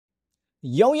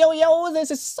Yo, yo, yo,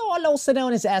 this is Solo, also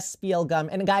known as SPL Gum.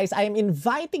 And guys, I am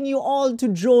inviting you all to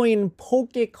join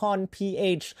Pokecon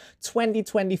PH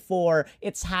 2024.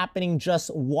 It's happening just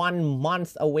 1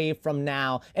 month away from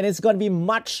now. And it's going to be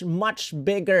much, much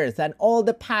bigger than all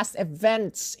the past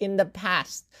events in the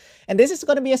past. And this is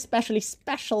going to be especially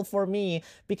special for me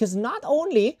because not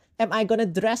only am I gonna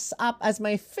dress up as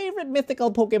my favorite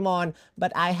mythical Pokemon,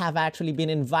 but I have actually been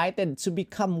invited to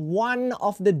become one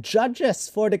of the judges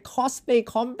for the cosplay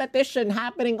competition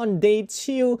happening on day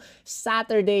 2,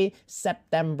 Saturday,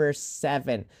 September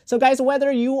 7. So guys,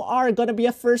 whether you are gonna be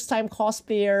a first-time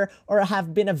cosplayer or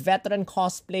have been a veteran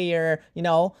cosplayer,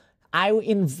 I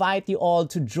invite you all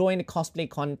to join the cosplay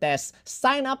contest.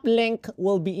 Sign up link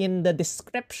will be in the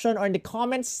description or in the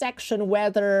comment section,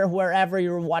 wherever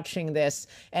you're watching this,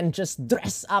 and just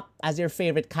dress up as your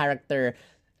favorite character.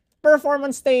 Perform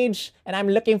on stage, and I'm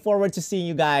looking forward to seeing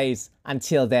you guys.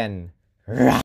 Until then,